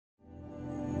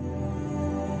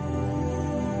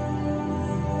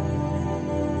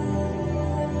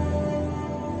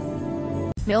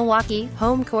Milwaukee,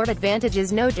 home court advantage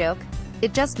is no joke.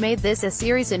 It just made this a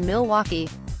series in Milwaukee.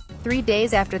 3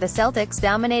 days after the Celtics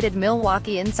dominated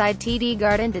Milwaukee inside TD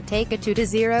Garden to take a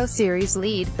 2-0 series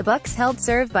lead, the Bucks held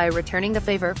serve by returning the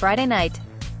favor Friday night.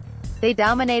 They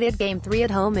dominated Game 3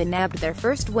 at home and nabbed their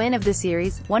first win of the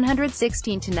series,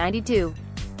 116-92.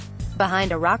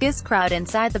 Behind a raucous crowd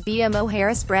inside the BMO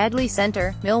Harris Bradley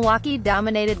Center, Milwaukee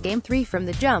dominated Game 3 from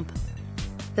the jump.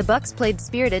 The Bucks played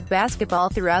spirited basketball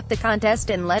throughout the contest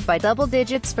and led by double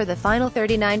digits for the final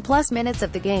 39-plus minutes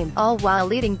of the game, all while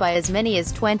leading by as many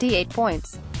as 28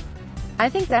 points. I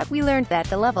think that we learned that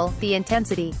the level, the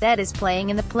intensity, that is playing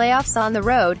in the playoffs on the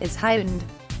road, is heightened.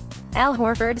 Al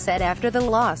Horford said after the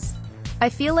loss. I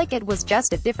feel like it was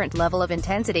just a different level of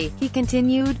intensity, he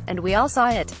continued, and we all saw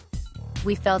it.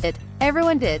 We felt it.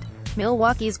 Everyone did.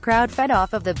 Milwaukee's crowd fed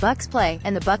off of the Bucks' play,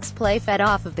 and the Bucks' play fed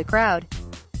off of the crowd.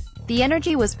 The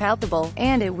energy was palpable,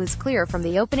 and it was clear from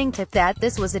the opening tip that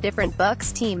this was a different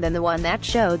Bucks team than the one that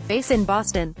showed face in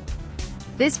Boston.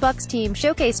 This Bucks team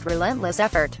showcased relentless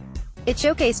effort. It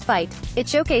showcased fight. It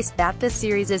showcased that this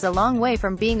series is a long way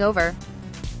from being over.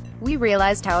 We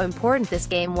realized how important this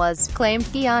game was, claimed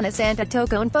Giannis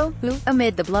Antetokounmpo, who,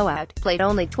 amid the blowout, played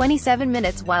only 27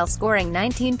 minutes while scoring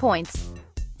 19 points.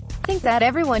 I think that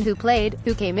everyone who played,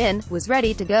 who came in, was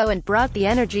ready to go and brought the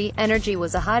energy. Energy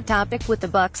was a hot topic with the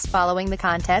Bucks following the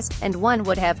contest, and one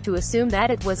would have to assume that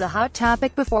it was a hot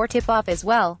topic before tip-off as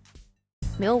well.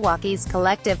 Milwaukee's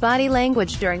collective body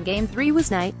language during Game 3 was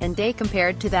night and day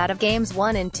compared to that of Games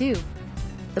 1 and 2.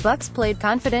 The Bucks played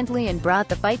confidently and brought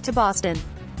the fight to Boston.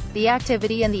 The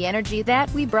activity and the energy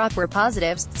that we brought were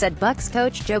positives, said Bucks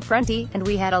coach Joe Prunty, and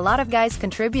we had a lot of guys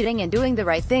contributing and doing the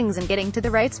right things and getting to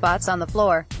the right spots on the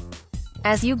floor.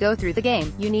 As you go through the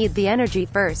game, you need the energy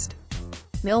first.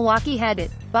 Milwaukee had it.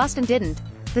 Boston didn't.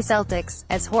 The Celtics,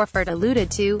 as Horford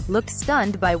alluded to, looked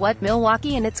stunned by what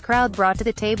Milwaukee and its crowd brought to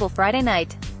the table Friday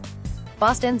night.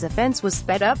 Boston's offense was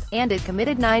sped up, and it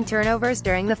committed 9 turnovers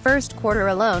during the first quarter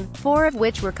alone, 4 of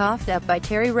which were coughed up by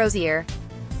Terry Rozier.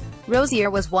 Rozier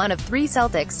was one of 3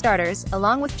 Celtics starters,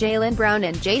 along with Jaylen Brown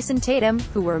and Jason Tatum,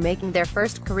 who were making their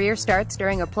first career starts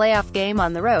during a playoff game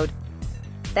on the road.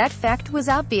 That fact was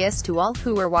obvious to all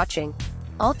who were watching.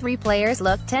 All 3 players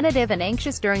looked tentative and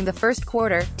anxious during the first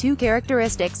quarter, 2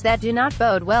 characteristics that do not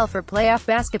bode well for playoff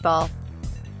basketball.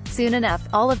 Soon enough,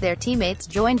 all of their teammates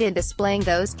joined in displaying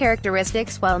those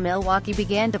characteristics while Milwaukee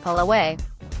began to pull away.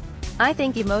 I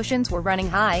think emotions were running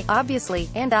high, obviously,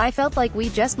 and I felt like we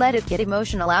just let it get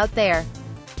emotional out there.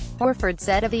 Horford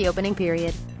said of the opening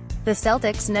period. The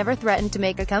Celtics never threatened to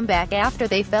make a comeback after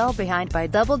they fell behind by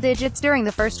double digits during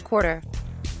the first quarter.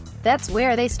 That's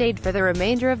where they stayed for the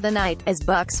remainder of the night, as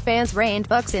Bucks fans rained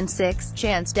Bucks in 6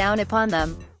 chants down upon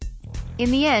them. In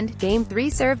the end, Game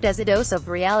 3 served as a dose of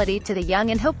reality to the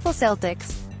young and hopeful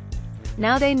Celtics.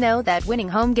 Now they know that winning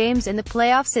home games in the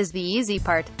playoffs is the easy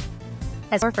part.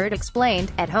 As Horford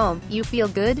explained, at home, you feel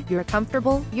good, you're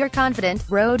comfortable, you're confident.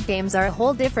 Road games are a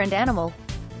whole different animal.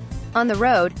 On the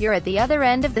road, you're at the other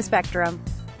end of the spectrum.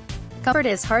 Comfort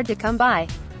is hard to come by.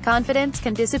 Confidence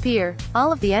can disappear.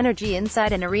 All of the energy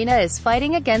inside an arena is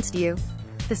fighting against you.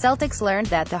 The Celtics learned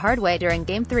that the hard way during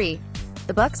Game 3.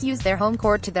 The Bucks used their home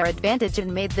court to their advantage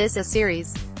and made this a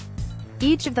series.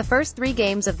 Each of the first 3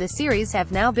 games of this series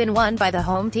have now been won by the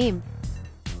home team.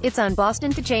 It's on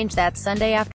Boston to change that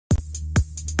Sunday afternoon.